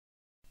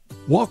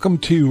Welcome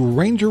to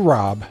Ranger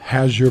Rob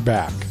Has Your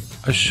Back,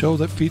 a show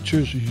that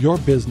features your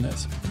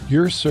business,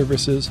 your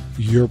services,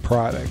 your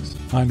products.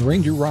 On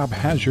Ranger Rob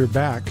Has Your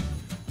Back,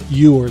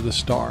 you are the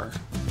star.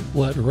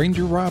 Let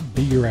Ranger Rob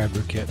be your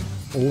advocate.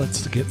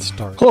 Let's get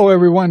started. Hello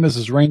everyone, this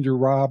is Ranger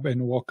Rob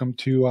and welcome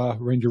to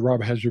Ranger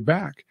Rob Has Your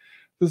Back.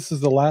 This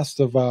is the last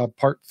of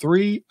part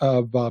 3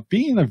 of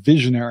being a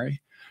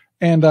visionary.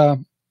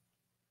 And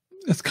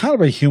it's kind of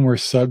a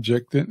humorous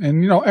subject.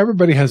 And, you know,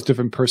 everybody has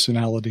different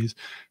personalities.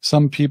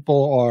 Some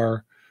people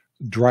are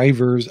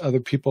drivers, other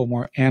people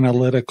more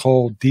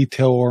analytical,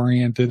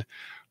 detail-oriented.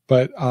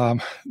 But I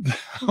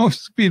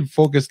was being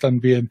focused on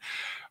being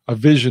a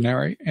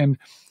visionary. And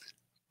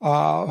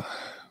right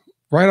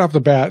off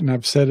the bat, and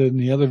I've said it in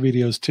the other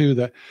videos too,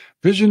 that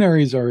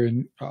visionaries are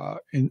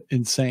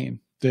insane.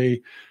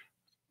 They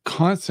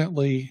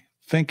constantly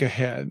think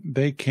ahead.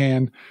 They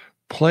can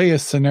play a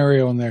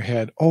scenario in their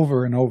head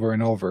over and over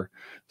and over.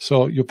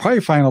 So you'll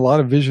probably find a lot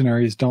of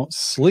visionaries don't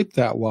sleep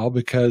that well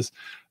because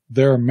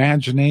their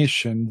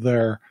imagination,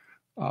 their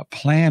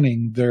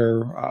planning,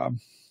 their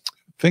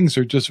things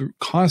are just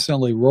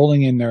constantly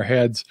rolling in their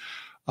heads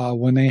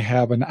when they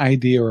have an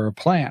idea or a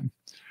plan.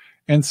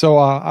 And so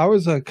I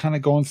was kind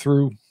of going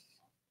through,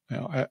 you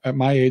know, at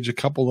my age, a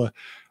couple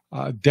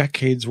of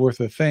decades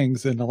worth of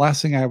things. And the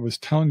last thing I was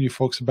telling you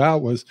folks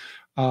about was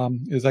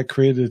is I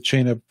created a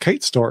chain of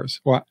kite stores.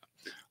 Well,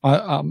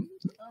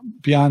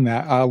 beyond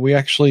that, we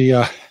actually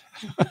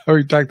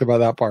already talked about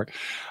that part.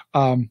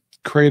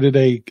 Created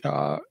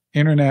a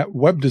internet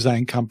web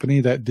design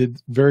company that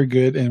did very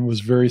good and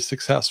was very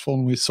successful,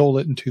 and we sold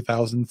it in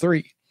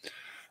 2003.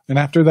 And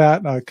after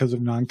that, because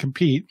of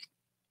non-compete,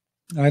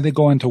 I had to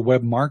go into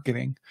web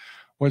marketing,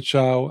 which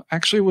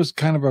actually was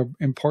kind of an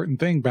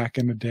important thing back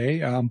in the day.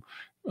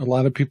 A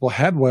lot of people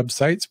had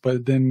websites,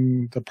 but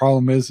then the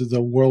problem is the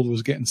world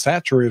was getting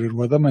saturated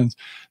with them and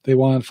they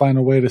wanted to find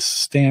a way to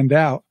stand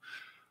out.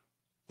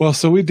 Well,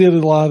 so we did a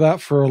lot of that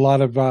for a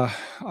lot of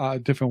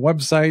different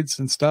websites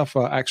and stuff.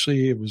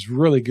 Actually, it was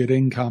really good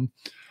income.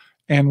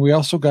 And we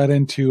also got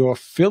into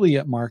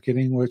affiliate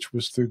marketing, which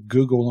was through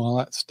Google and all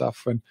that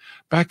stuff. And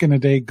back in the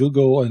day,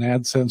 Google and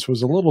AdSense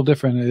was a little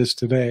different than it is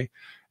today.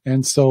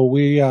 And so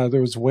there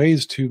was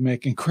ways to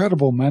make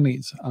incredible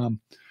monies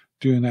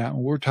doing that. And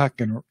we're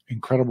talking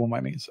incredible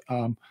monies.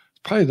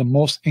 It's probably the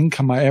most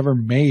income I ever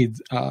made,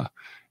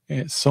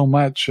 so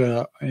much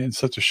in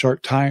such a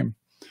short time.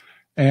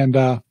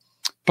 And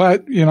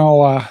but you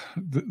know,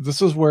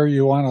 this is where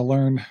you want to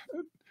learn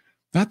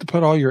not to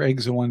put all your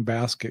eggs in one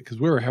basket, because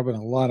we were having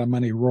a lot of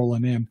money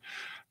rolling in,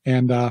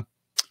 and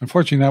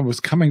unfortunately, that was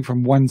coming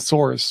from one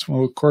source.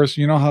 Well, of course,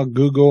 you know how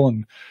Google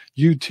and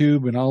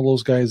YouTube and all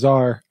those guys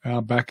are.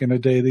 Back in the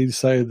day, they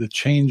decided to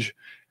change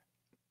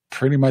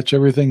pretty much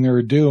everything they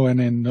were doing,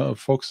 and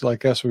folks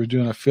like us who were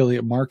doing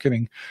affiliate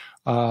marketing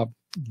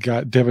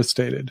got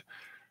devastated.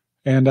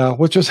 And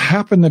what just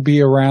happened to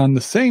be around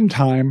the same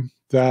time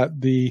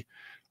that the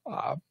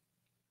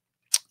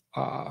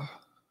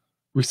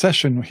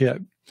recession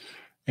hit,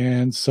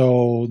 and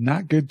so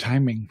not good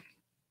timing.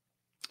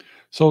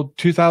 So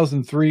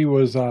 2003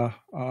 was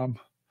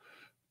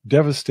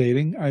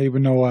devastating. I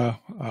even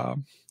know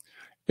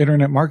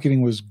internet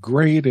marketing was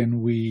great,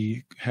 and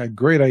we had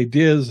great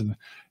ideas and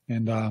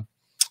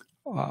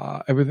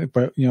everything.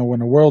 But you know,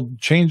 when the world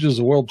changes,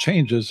 the world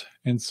changes,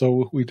 and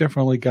so we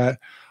definitely got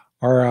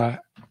our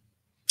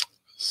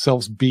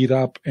selves beat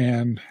up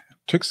and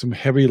took some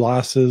heavy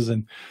losses.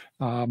 And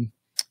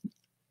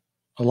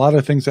a lot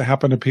of things that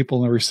happen to people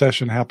in the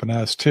recession happen to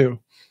us too.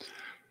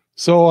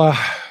 So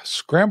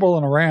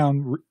scrambling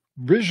around,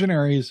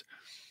 visionaries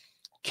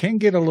can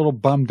get a little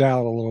bummed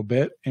out a little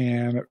bit,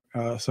 and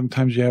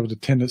sometimes you have the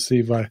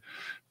tendency of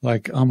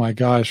like, oh my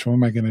gosh, what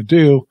am I going to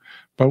do?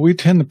 But we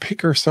tend to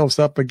pick ourselves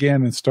up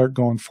again and start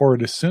going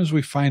forward as soon as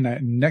we find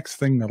that next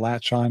thing to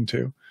latch on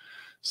to.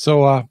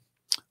 So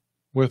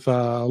with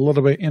a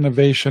little bit of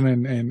innovation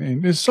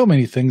and there's so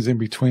many things in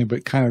between,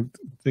 but kind of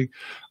they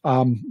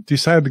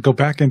decided to go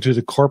back into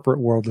the corporate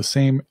world, the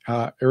same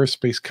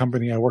aerospace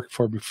company I worked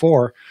for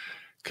before,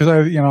 because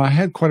I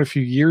had quite a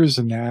few years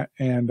in that,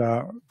 and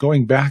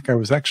going back, I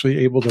was actually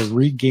able to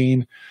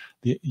regain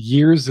the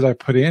years that I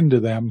put into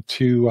them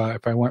to,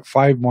 if I went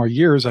 5 more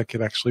years, I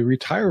could actually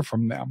retire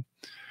from them.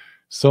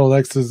 So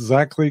that's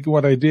exactly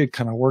what I did,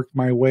 kind of worked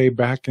my way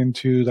back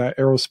into that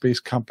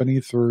aerospace company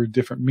through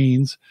different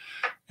means.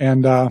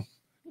 And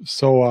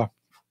so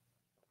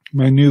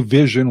my new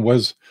vision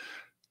was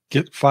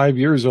get 5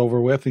 years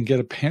over with and get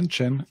a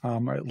pension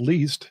at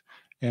least.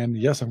 And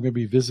yes, I'm going to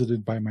be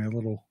visited by my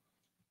little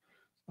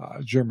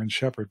German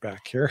Shepherd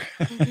back here.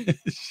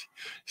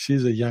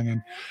 She's a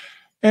youngin'.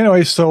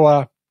 Anyway,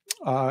 so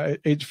at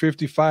age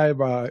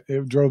 55,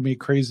 it drove me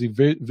crazy.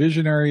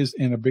 Visionaries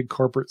in a big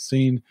corporate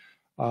scene,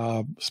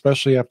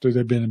 especially after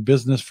they've been in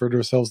business for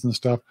themselves and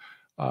stuff,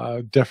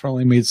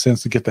 definitely made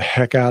sense to get the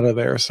heck out of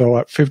there. So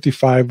at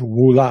 55,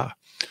 voila.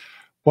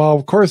 Well,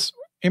 of course,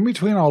 in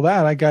between all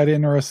that, I got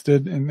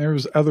interested, and there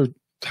was other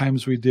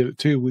times we did it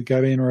too. We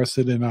got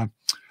interested in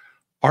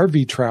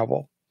RV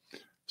travel.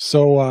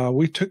 So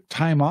we took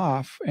time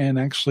off and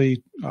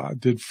actually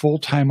did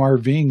full-time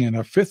RVing in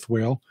a fifth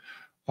wheel,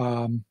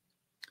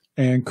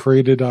 and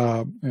created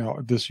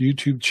this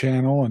YouTube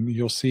channel. And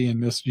you'll see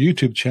in this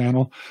YouTube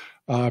channel,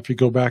 if you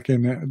go back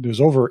in, there's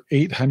over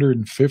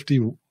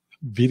 850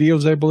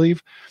 videos, I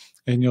believe,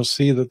 and you'll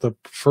see that the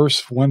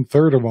first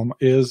 1/3 of them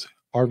is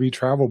RV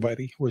Travel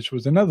Buddy, which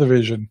was another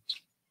vision.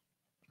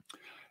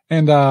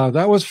 And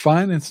that was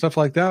fun and stuff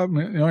like that.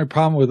 The only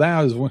problem with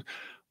that is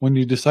when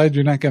you decide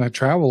you're not going to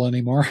travel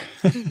anymore,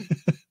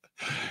 it's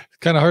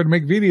kind of hard to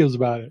make videos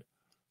about it.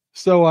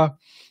 So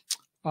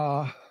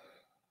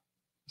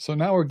so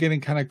now we're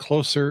getting kind of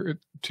closer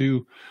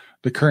to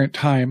the current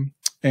time.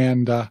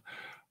 And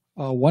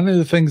one of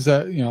the things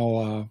that,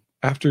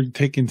 after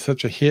taking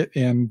such a hit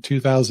in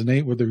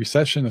 2008 with the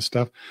recession and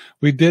stuff,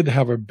 we did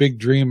have a big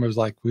dream. It was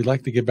like, we'd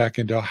like to get back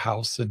into a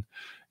house and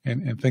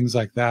things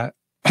like that.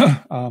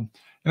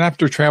 And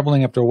after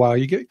traveling after a while,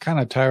 you get kind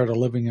of tired of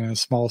living in a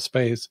small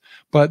space,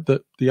 but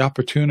the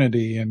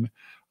opportunity and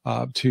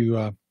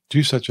to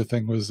do such a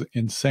thing was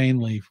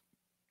insanely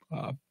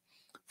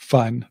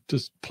fun,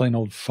 just plain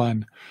old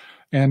fun.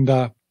 And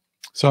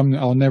so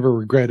I'll never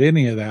regret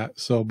any of that.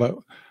 So, but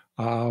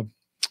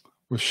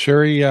with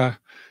Sherry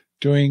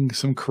doing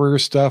some career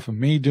stuff and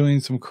me doing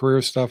some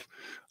career stuff,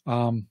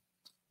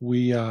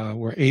 we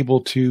were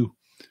able to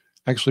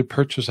actually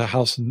purchase a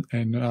house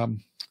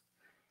in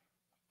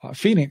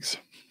Phoenix.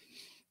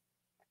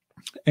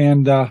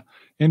 And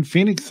in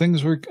Phoenix,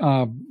 things were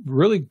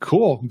really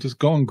cool, just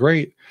going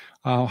great.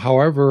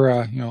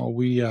 However,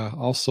 we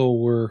also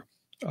were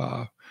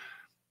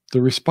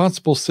the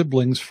responsible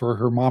siblings for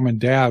her mom and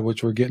dad,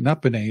 which were getting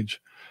up in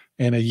age.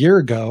 And a year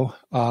ago,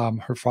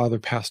 her father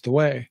passed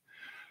away.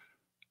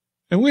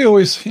 And we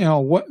always,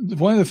 one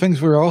of the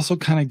things we were also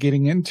kind of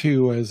getting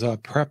into is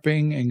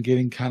prepping and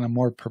getting kind of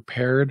more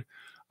prepared,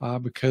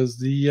 because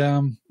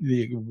the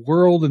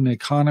world and the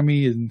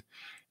economy and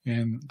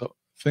the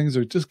things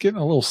are just getting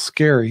a little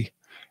scary.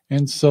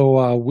 And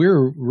so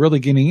we're really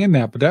getting in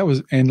that, but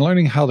and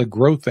learning how to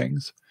grow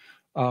things,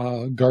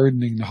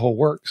 gardening, the whole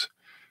works.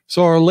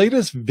 So our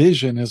latest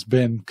vision has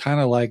been kind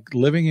of like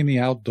living in the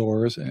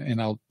outdoors,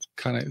 and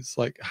it's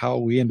like how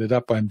we ended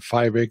up on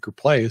 5 Acre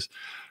Place,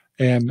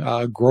 and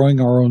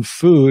growing our own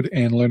food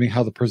and learning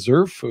how to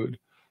preserve food.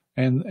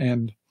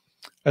 And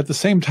at the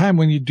same time,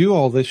 when you do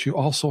all this, you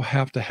also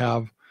have to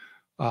have,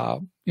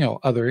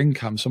 other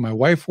income. So my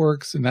wife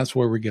works, and that's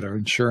where we get our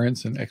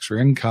insurance and extra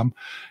income.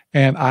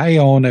 And I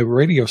own a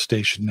radio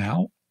station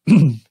now,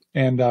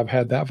 and I've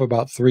had that for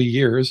about 3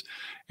 years.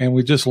 And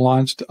we just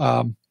launched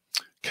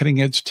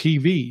Cutting Edge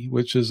TV,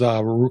 which is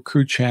a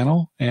Roku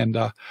channel, and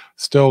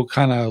still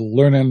kind of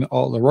learning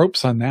all the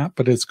ropes on that,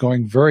 but it's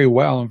going very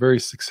well and very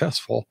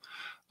successful.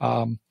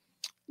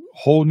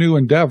 Whole new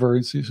endeavor.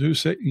 Who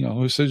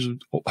says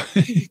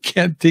you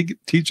can't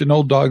teach an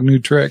old dog new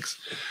tricks?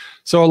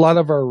 So a lot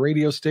of our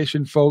radio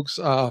station folks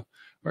are,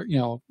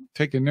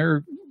 taking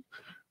their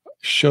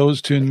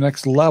shows to the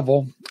next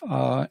level,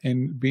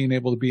 and being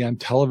able to be on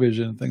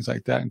television and things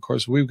like that. And of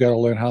course, we've got to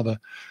learn how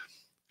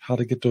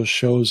to get those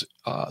shows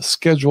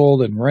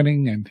scheduled and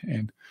running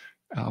and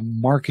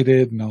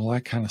marketed and all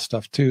that kind of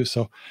stuff too.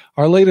 So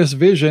our latest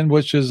vision,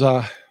 which is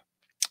and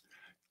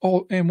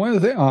one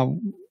of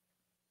the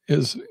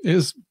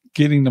is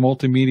getting the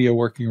multimedia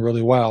working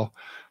really well.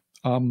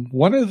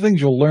 One of the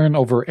things you'll learn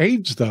over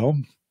age, though,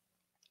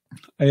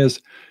 is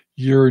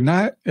you're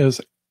not as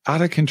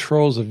out of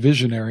control as a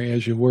visionary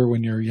as you were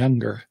when you're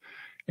younger,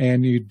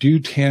 and you do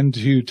tend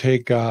to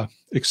take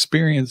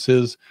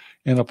experiences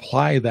and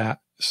apply that.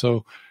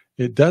 So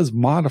it does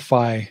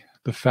modify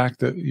the fact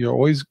that you're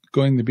always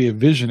going to be a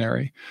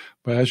visionary,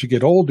 but as you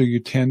get older,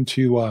 you tend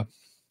to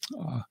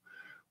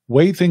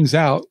weigh things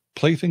out,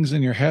 play things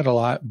in your head a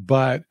lot,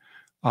 but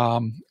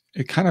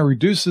it kind of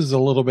reduces a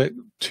little bit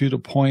to the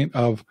point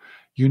of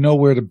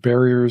where the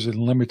barriers and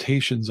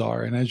limitations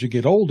are. And as you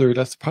get older,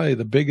 that's probably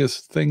the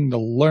biggest thing to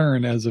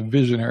learn as a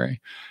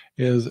visionary,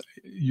 is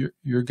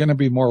you're going to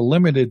be more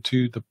limited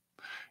to the,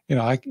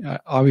 I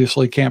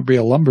obviously can't be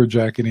a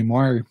lumberjack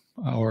anymore,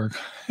 or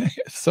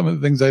some of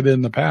the things I did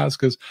in the past,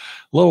 because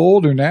a little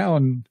older now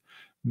and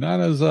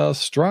not as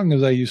strong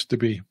as I used to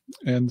be.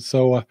 And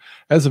so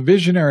as a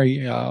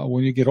visionary,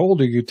 when you get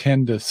older, you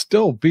tend to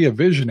still be a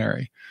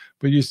visionary,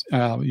 but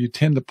you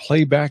tend to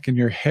play back in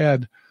your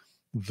head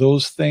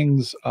those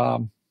things,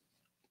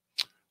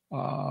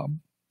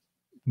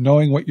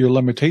 knowing what your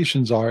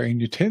limitations are,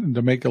 and you tend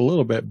to make a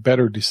little bit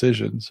better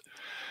decisions.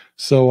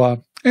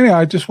 So anyway,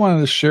 I just wanted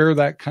to share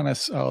that kind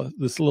of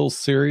this little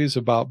series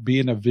about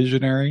being a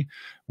visionary,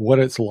 what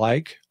it's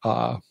like.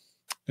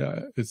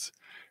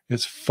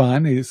 It's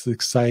fun, it's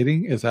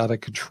exciting, it's out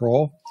of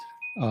control.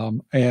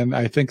 And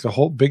I think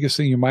the biggest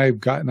thing you might have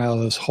gotten out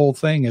of this whole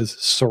thing is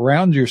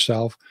surround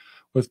yourself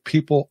with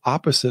people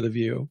opposite of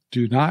you.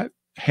 Do not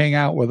hang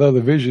out with other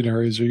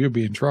visionaries or you'll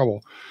be in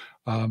trouble.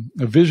 A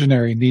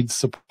visionary needs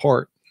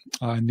support,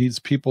 needs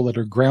people that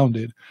are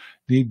grounded,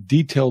 need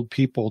detailed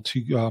people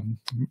to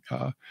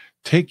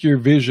take your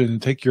vision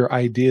and take your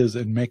ideas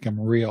and make them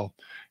real.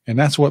 And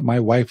that's what my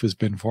wife has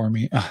been for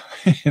me.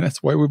 And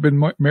that's why we've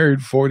been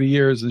married 40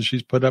 years, and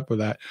she's put up with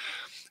that.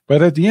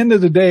 But at the end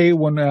of the day,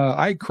 when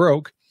I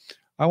croak,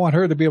 I want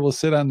her to be able to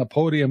sit on the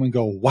podium and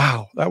go,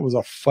 wow, that was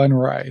a fun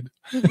ride.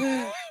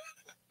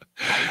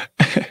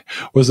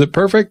 Was it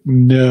perfect?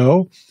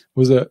 No.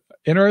 Was it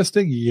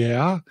interesting?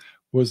 Yeah.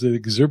 Was it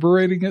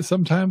exuberating at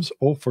sometimes?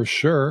 Oh, for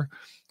sure.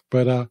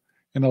 But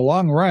in the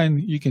long run,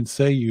 you can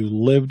say you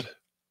lived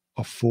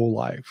a full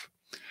life.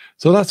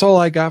 So that's all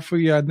I got for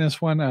you on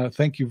this one.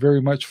 Thank you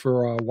very much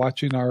for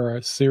watching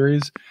our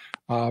series.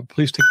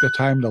 Please take the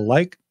time to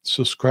like,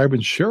 subscribe,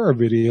 and share our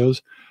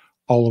videos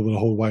all over the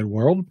whole wide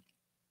world.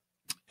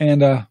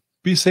 And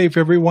be safe,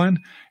 everyone.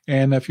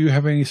 And if you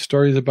have any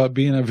stories about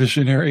being a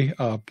visionary,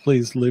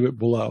 please leave it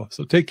below.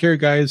 So take care,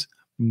 guys.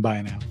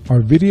 Bye now.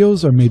 Our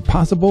videos are made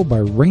possible by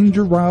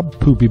RangerRob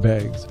Poopy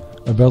Bags,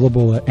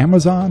 available at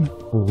Amazon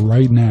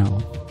right now.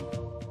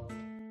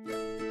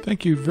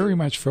 Thank you very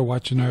much for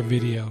watching our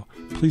video.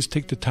 Please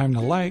take the time to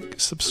like,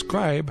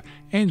 subscribe,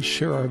 and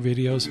share our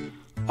videos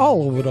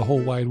all over the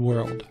whole wide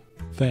world.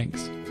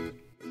 Thanks.